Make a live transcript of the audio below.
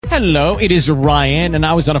Hello, it is Ryan, and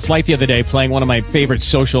I was on a flight the other day playing one of my favorite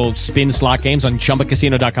social spin slot games on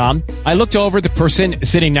ChumbaCasino.com. I looked over at the person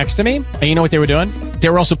sitting next to me, and you know what they were doing? They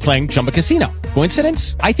were also playing Chumba Casino.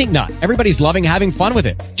 Coincidence? I think not. Everybody's loving having fun with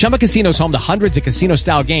it. Chumba Casino is home to hundreds of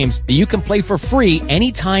casino-style games that you can play for free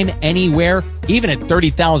anytime, anywhere, even at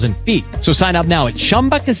 30,000 feet. So sign up now at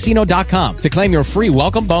ChumbaCasino.com to claim your free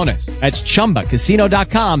welcome bonus. That's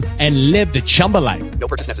ChumbaCasino.com and live the Chumba life. No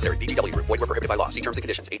purchase necessary. VGW. Void where prohibited by law. See terms and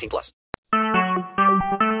conditions. 18+.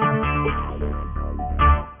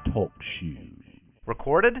 Talk shoes.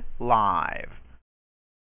 Recorded live.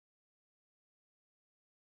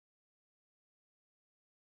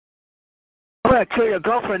 I'm gonna kill your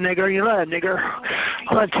girlfriend, nigger. You know that, nigger.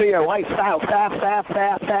 I'm gonna kill your white, fat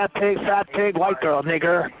pig, white girl,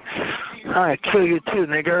 nigger. I'm gonna kill you too,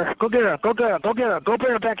 nigger. Go get her. Go bring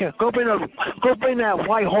her back here. Go bring that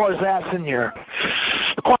white whore's ass in here.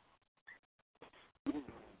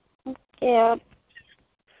 Yeah.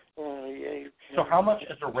 So how much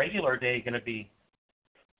is a regular day going to be?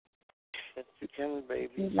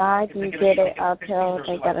 Live, you get it. I'll tell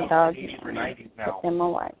they got a dog here. Put them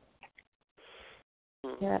away.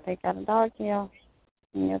 Yeah, they got a dog here.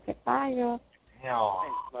 And you'll get fire. No.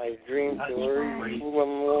 My dream story.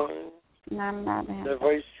 One I'm not the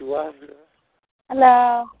voice you are.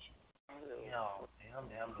 Hello. No, damn.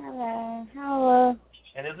 Hello. Hello.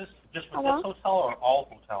 And is this just for this hotel or all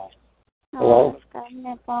hotels? Hello.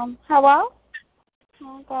 Hello. Hello.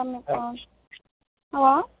 Oh, got my phone.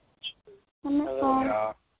 Hello. Got my phone.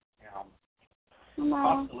 Yeah.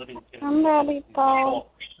 Hello. I'm ready, Paul.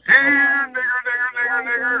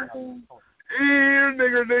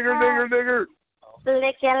 Nigger.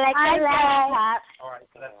 Lick it like a lollipop. All right,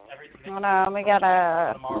 so that's everything. Hold on, we got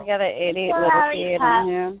an idiot little kid in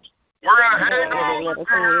here.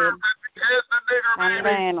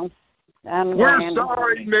 We're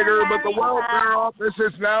sorry, nigger, but the welfare office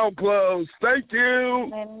is now closed. Thank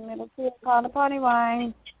you. Little kid called the party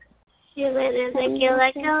wine. You lick it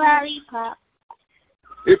like a lollipop.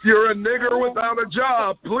 If you're a nigger without a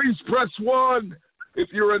job, please press 1.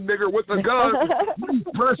 If you're a nigger with a gun, please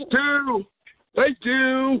press 2. Thank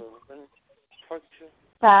you.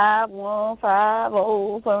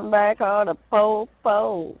 5150 from back on the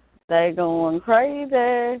popo. They going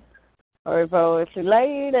crazy. Hurry for it's too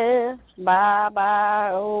lady. Bye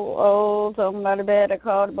bye. Oh, somebody better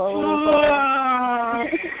call the popo.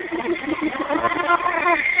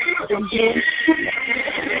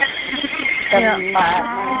 Some black,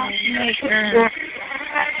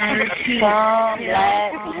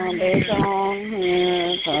 some big on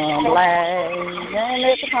here, some black, and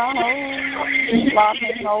it's a home, lock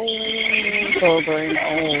and old, so green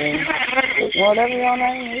old, whatever your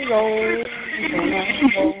name is, old,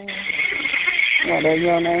 whatever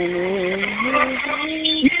your name is,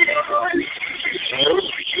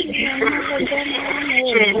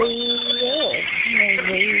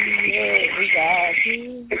 we got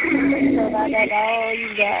you, so I got all you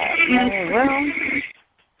got, room.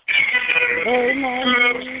 They know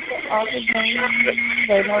you for all the things.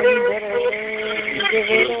 They know you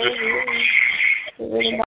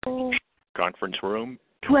better. Conference room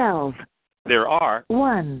 12. There are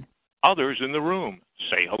 1. others in the room.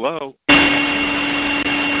 Say hello.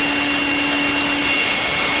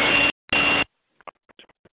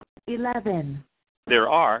 $11. There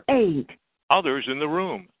are 8. others in the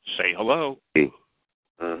room. Say hello.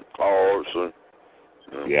 Oh, sir.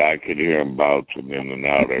 Yeah, I could hear him bouncing in and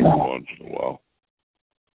out every once in a while.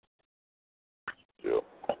 Yeah.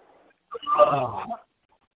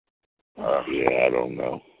 Yeah, I don't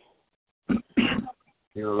know.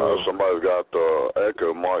 Somebody's got the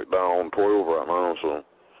echo mic down on 12 right now, so.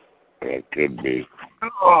 That could be.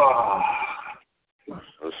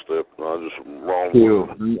 That's step. I just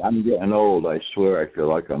wrong. I'm getting old. I swear, I feel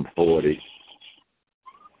like I'm 40.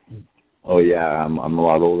 Oh yeah, I'm a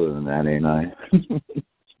lot older than that, ain't I?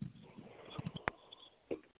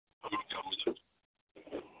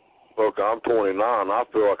 Look, I'm 29. I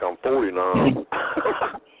feel like I'm 49.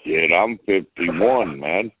 Shit, I'm 51,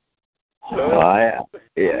 man.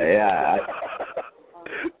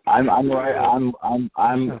 I'm right.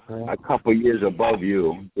 I'm a couple years above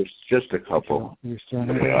you. Just a couple. Yeah,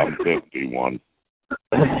 I'm 51.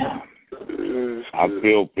 I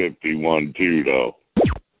feel 51 too, though.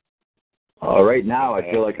 Right now, I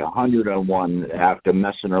feel like 101 after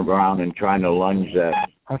messing around and trying to lunge that.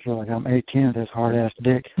 I feel like I'm 18 with this hard-ass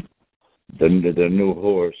dick. The new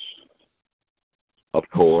horse, of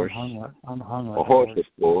course. I'm hung a horse, of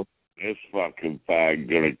course. This fucking fag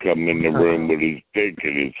gonna come in the room with his dick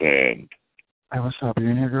in his hand. Hey, what's up? Are you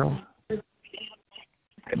in here, girl?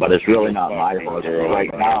 But it's really not my horse. Right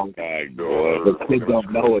now, the kids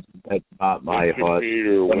don't know it's not my horse.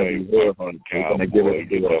 We're going to give it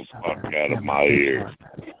to her. Fuck out of my ear.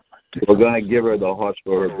 We're going to give her the horse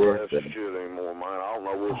for her birthday. Anymore, man. I don't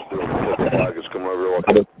know what's still faggots come over here.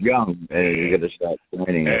 But it's young, and you got to start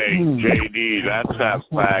training it. Hey, JD, that's that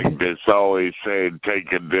fag that's always saying, take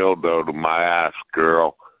a dildo to my ass,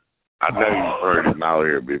 girl. I know you've heard him out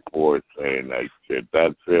here before saying that shit.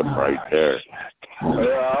 That's him right there.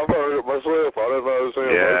 Yeah, I've heard it myself. I didn't know it was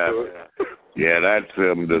him. Yeah, that's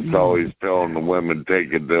him that's always telling the women,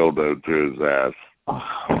 take a dildo to his ass.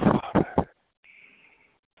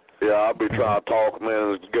 Yeah, I'll be trying to talk, man,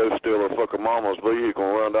 and go steal her fucking mama's vehicle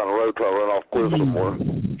and run down the road, try to run off cliff somewhere.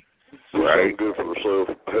 Right. Good for herself,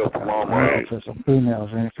 help her mama Right. There's some females.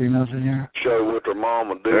 Any females in here? show what her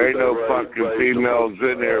mama did. There ain't no fucking females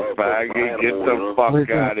in there, faggot. Get the fuck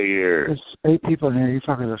out of here. There's 8 people in here. You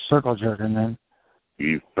fuckers are circle jerking, then.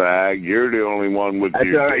 You fag. You're the only one with That's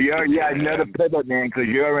your... all right. You're the pivot man, because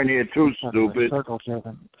you're in here too, stupid. Circle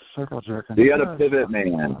jerking. Circle jerking. The other pivot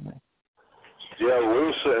man. Yeah,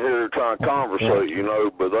 we're sitting here trying to conversate, you know,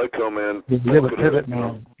 but they come in. You're the pivot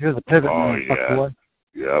man. You're the pivot man, yeah. boy.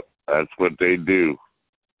 Yep, that's what they do.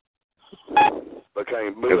 They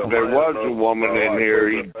can't If there was a woman in here,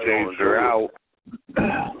 he'd chase her out.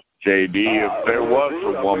 JD, if there was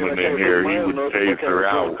a woman in here, he would chase her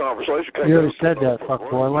out. You already said that, fuck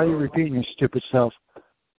boy. Why are you repeating your stupid self?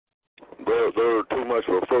 They're too much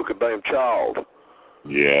of a fucking damn child.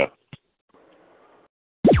 Yeah.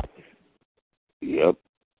 Yep.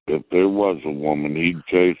 If there was a woman, he'd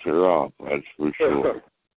chase her off. That's for sure.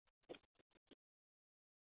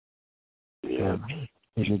 Yeah.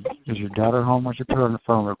 Is your daughter home? Why don't you put her on the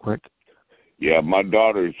phone real quick? Yeah, my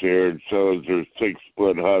daughter's here, and so is her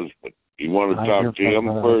 6-foot husband. You want to talk to him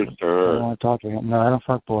first or her? I don't want to talk to him. No, I don't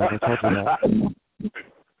fuck boys. I told you that.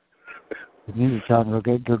 You need to tell him go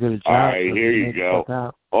get a job. All right, here you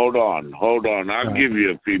go. Hold on. I'll give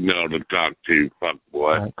you a female to talk to, fuck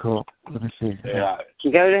boy. All right, cool. Let me see. Yeah.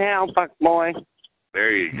 Go to hell, fuck boy.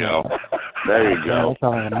 There you go. There you go.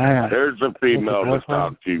 There's a female to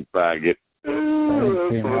talk to, faggot.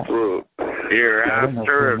 Here, ask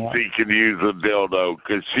her if she can use a dildo,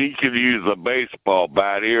 because she can use a baseball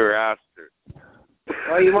bat. Here, ask her.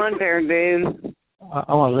 What do you want there, dude?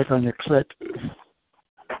 I want to lick on your clit.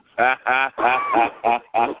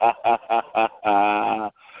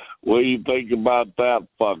 What do you think about that,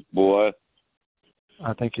 fuck boy?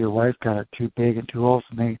 I think your wife got it too big and too old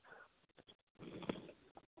for me.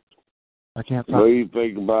 I can't fuck. What do you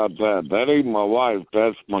think about that? That ain't my wife.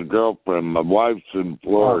 That's my girlfriend. My wife's in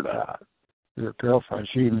Florida. Oh, your girlfriend,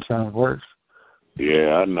 she even sounds worse.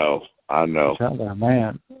 Yeah, I know. She sounds like a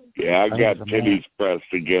man. Yeah, I got titties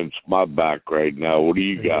pressed against my back right now. What do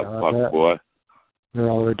you got, fuck boy? You're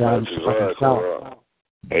all the way down to fucking south.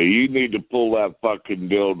 Hey, you need to pull that fucking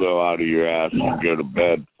dildo out of your ass and go to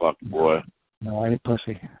bed, fuck boy. No, I ain't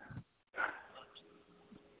pussy.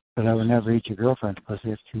 But I would never eat your girlfriend's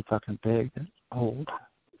pussy. It's too fucking big and old.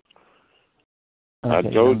 Okay,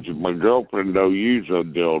 I told you, my girlfriend don't use a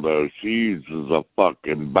dildo. She uses a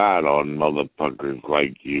fucking bat on motherfuckers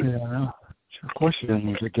like you. Yeah, I know. Of course she doesn't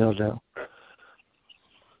use a dildo.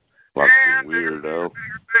 Fucking weirdo.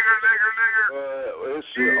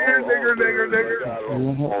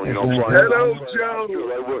 Hello, Joe.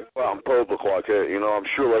 They wouldn't go out in public like that. You know, I'm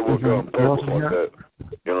sure they wouldn't go out in public like that.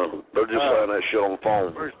 You know, they're just saying that shit on the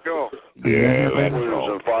phone. Yeah, that's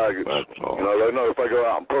and faggots. You know, they know if they go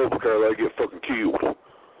out in public, they get fucking killed.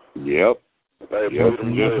 Yep.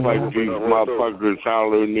 Just like these motherfuckers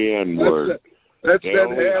hollering the N-word. That's that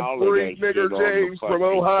half-breed nigger James from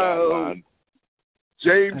Ohio.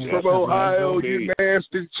 James from Ohio, you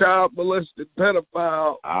nasty child molested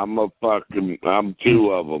pedophile. I'm two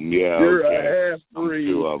of them, yeah. You're a half-breed.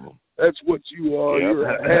 Two of them. That's what you are. Yep. You're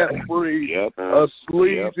a half-breed. Yep. A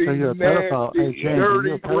sleazy, so nasty,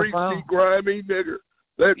 dirty, greasy, grimy nigger.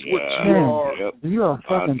 That's what you are. Yep. You're a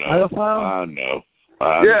fucking pedophile? I know.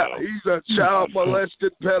 He's a child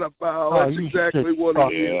molested pedophile. That's exactly what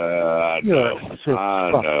he is. Yeah, I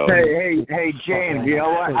know. Hey, James. You know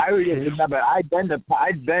what? I remember I'd been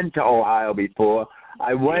to Ohio before.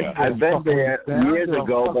 I've been there years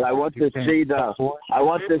ago, but I want to see the.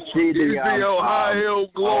 He's the Ohio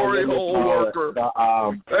glory hole worker.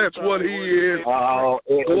 That's what he is.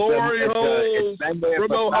 Glory hole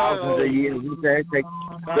from Ohio.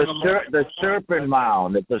 The serpent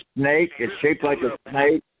mound. It's a snake. It's shaped like a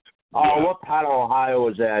snake. Oh, what part of Ohio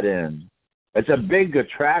is that in? It's a big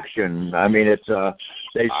attraction. I mean, it's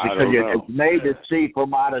It's made to see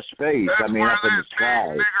from outer space. That's I mean, up in the sky.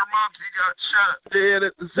 Nigger monkey got shot dead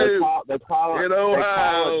at the zoo They call it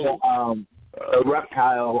the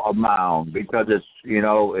reptile mound because it's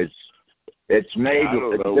made.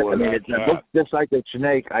 It looks just like a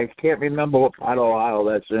snake. I can't remember what part of Ohio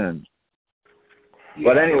that's in.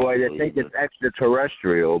 But anyway, they think it's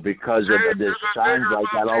extraterrestrial because there's signs like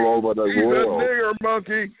that all over the world. He's a nigger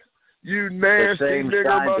monkey. You nasty the same nigger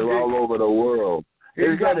signs monkey. are all over the world. He's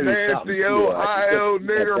a nasty Ohio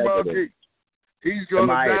nigger monkey. He's going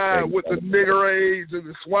to die with the nigger AIDS and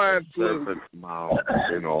the swine flu.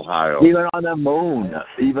 In Ohio. Even on the moon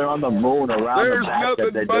around There's the back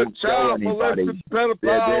nothing that but don't show anybody.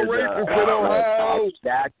 pedophile rapists in Ohio. A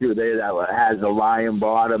statue there that has a lion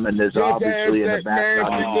bottom, and there's obviously in the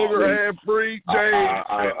background nigger half-breed James.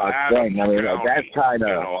 A thing. I mean, that's kind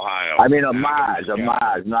of. I mean, a Mars,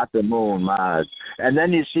 not the moon, Mars. And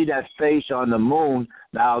then you see that face on the moon.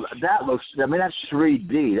 Now, that looks, I mean, that's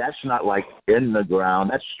 3D. That's not like in the ground.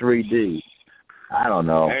 That's 3D. I don't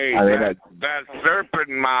know. Hey, I mean, that serpent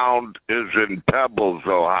mound is in Pebbles,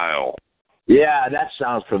 Ohio. Yeah, that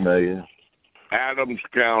sounds familiar. Adams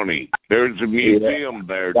County. There's a museum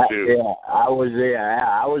there, too. Yeah, I was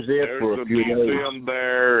there for a few days. There's a museum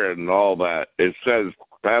there and all that. It says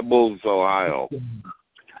Pebbles, Ohio.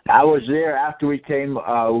 I was there after we came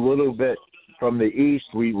a little bit from the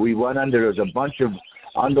east. We went under. There's a bunch of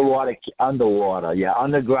underground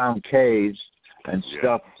caves and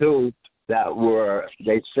stuff too that were,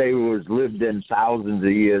 they say, was lived in thousands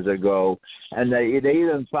of years ago, and they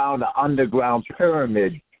even found an underground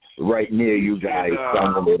pyramid right near you guys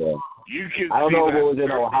somewhere. I don't know if it was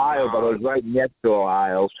in Ohio, but it was right next to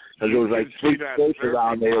Ohio, because there was like 3 states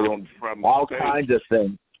around there with all kinds of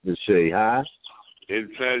things to see, huh? It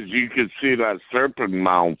says you can see that serpent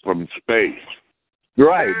mound from space.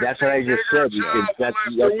 Right, that's what I just said. That's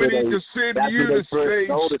where they first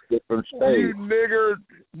noticed it from space. You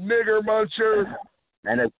nigger muncher.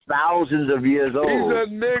 And it's thousands of years old. He's a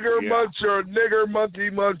nigger muncher, nigger monkey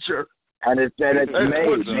muncher. And it's That's made,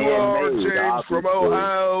 what you are, James, from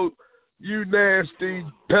Ohio. You nasty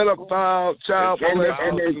pedophile child molester.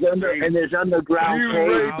 And there's underground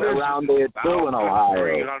caves around there too in Ohio.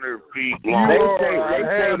 300 feet long.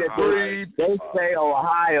 They say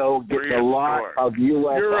Ohio gets a lot of UFO.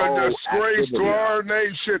 You're a disgrace to our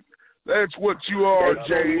nation. That's what you are,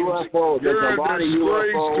 James. You're a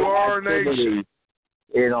disgrace to our nation.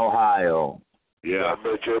 In Ohio. Yeah. I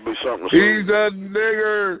bet you it'll be something. He's a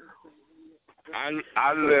nigger.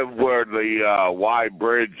 I live where the Y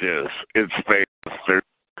Bridge is. It's famous.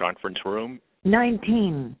 Conference room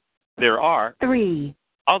 19. There are 3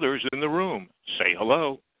 others in the room. Say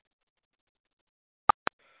hello.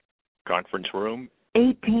 Conference room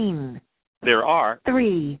 18. There are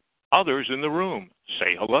 3 others in the room.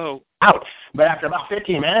 Say hello. Out. But after about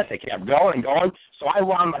 15 minutes, they kept going and going, so I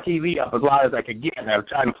wound my TV up as loud as I could get, and I was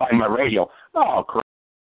trying to find my radio. Oh, crap.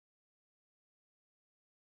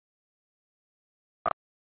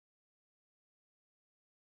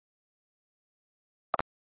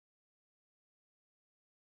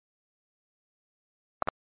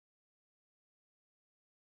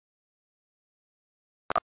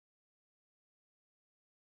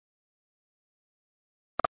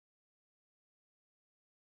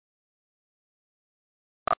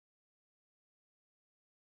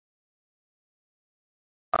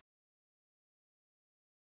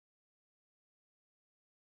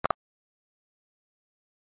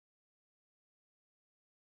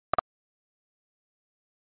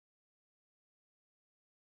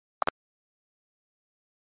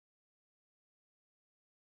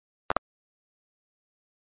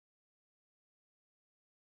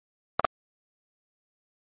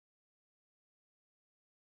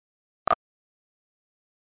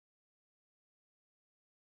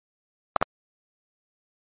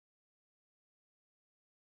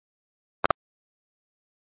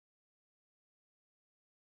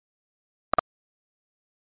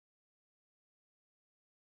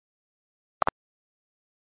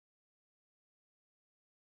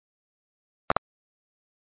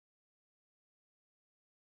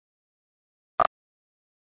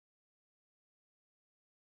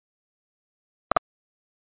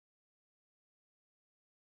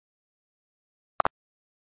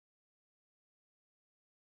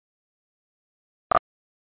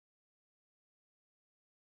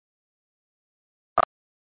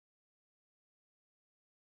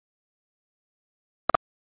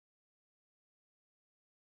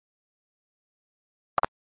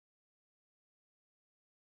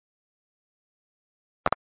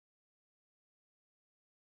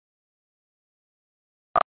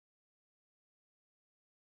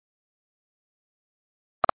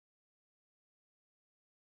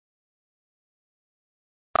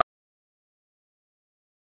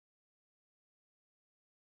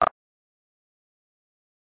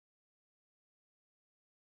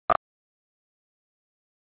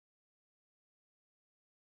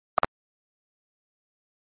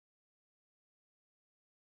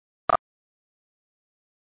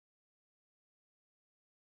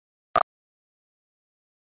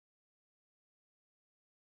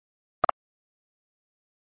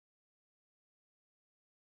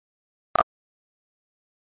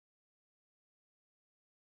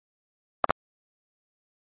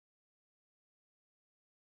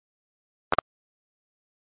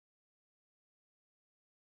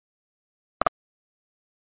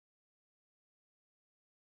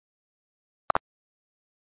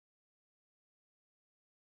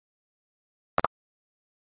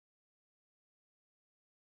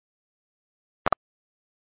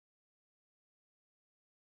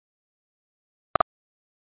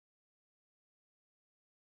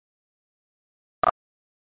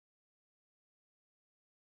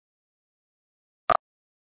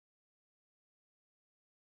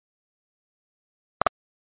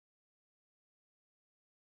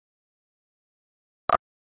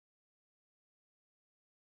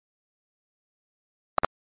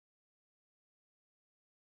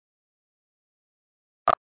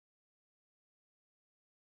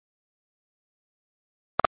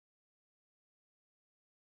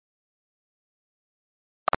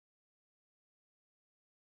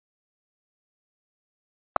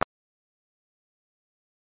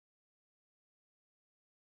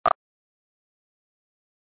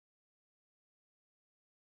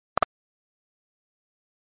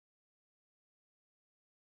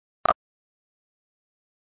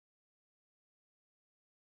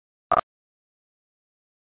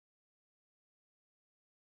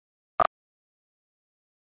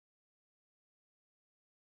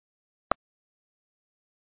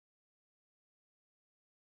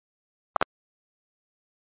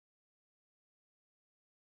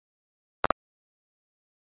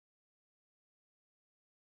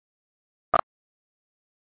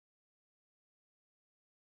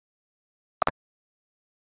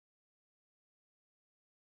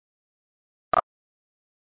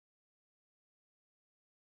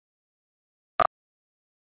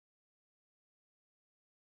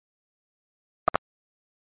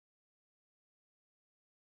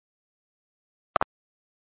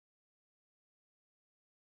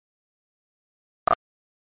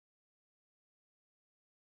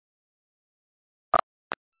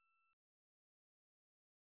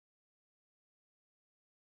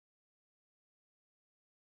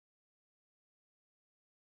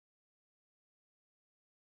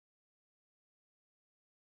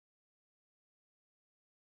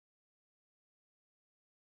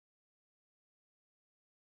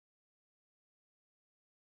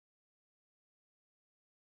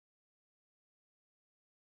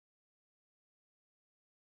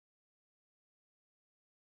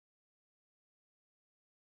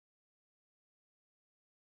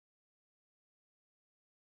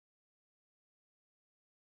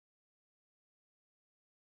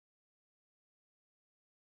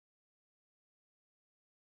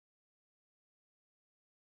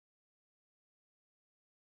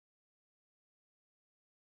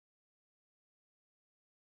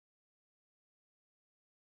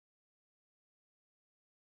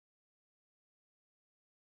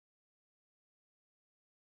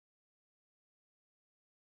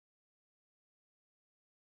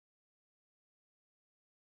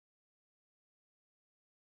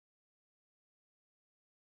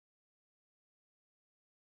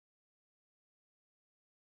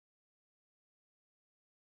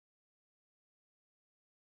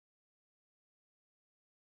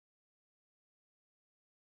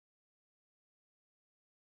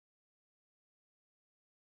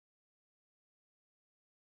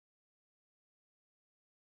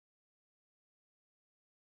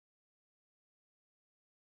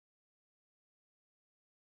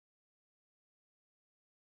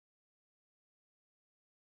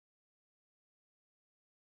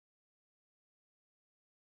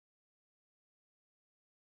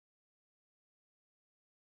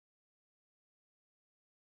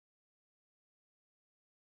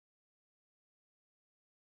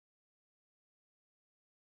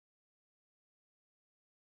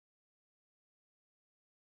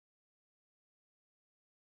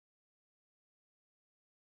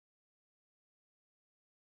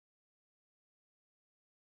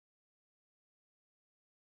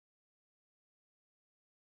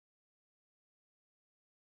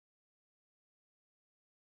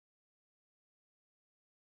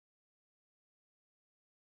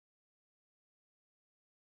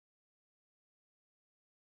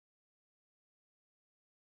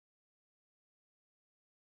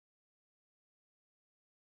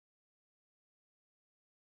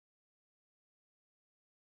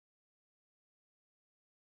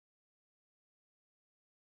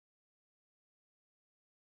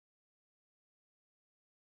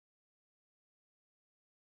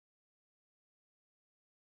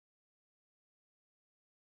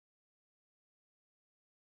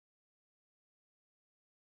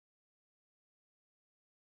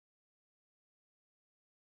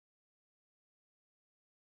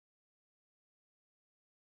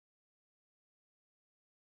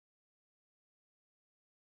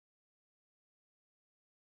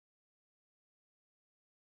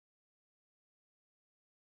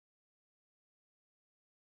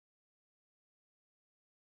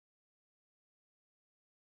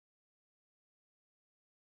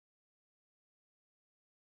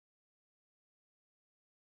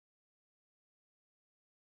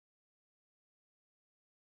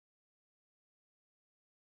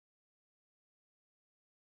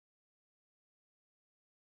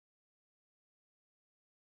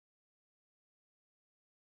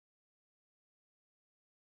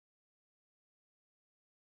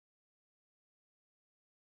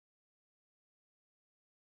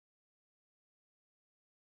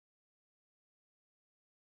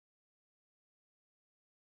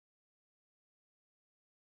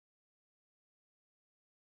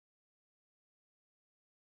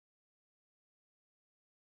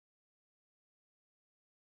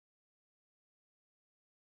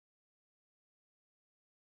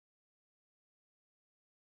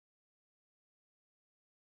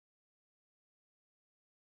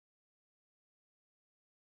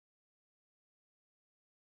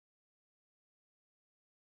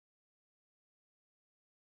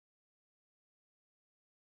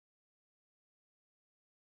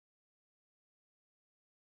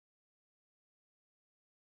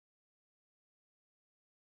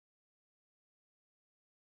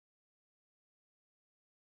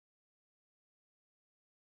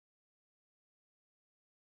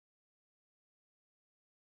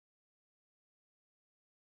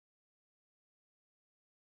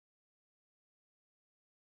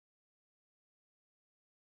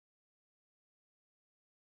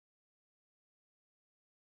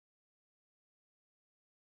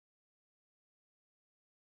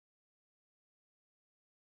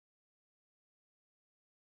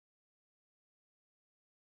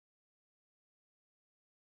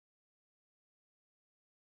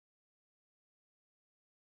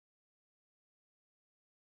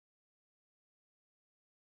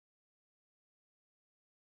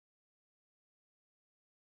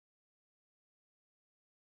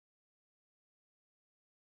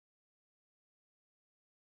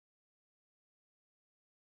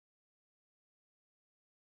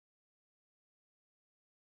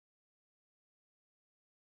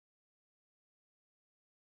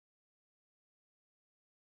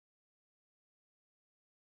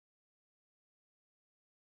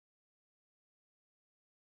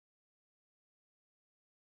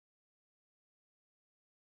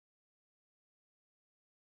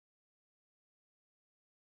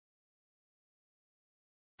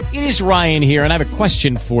 It is Ryan here, and I have a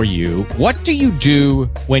question for you. What do you do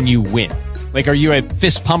when you win? Like, are you a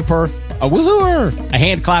fist pumper, a woohooer, a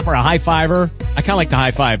hand clapper, a high fiver? I kind of like the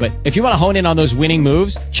high five, but if you want to hone in on those winning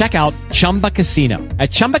moves, check out Chumba Casino.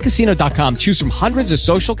 At ChumbaCasino.com, choose from hundreds of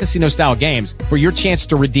social casino-style games for your chance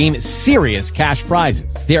to redeem serious cash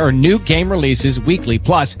prizes. There are new game releases weekly,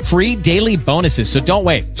 plus free daily bonuses. So don't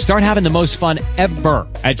wait. Start having the most fun ever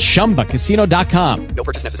at ChumbaCasino.com. No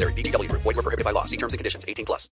purchase necessary. VGW Group. Void where prohibited by law. See terms and conditions. 18+.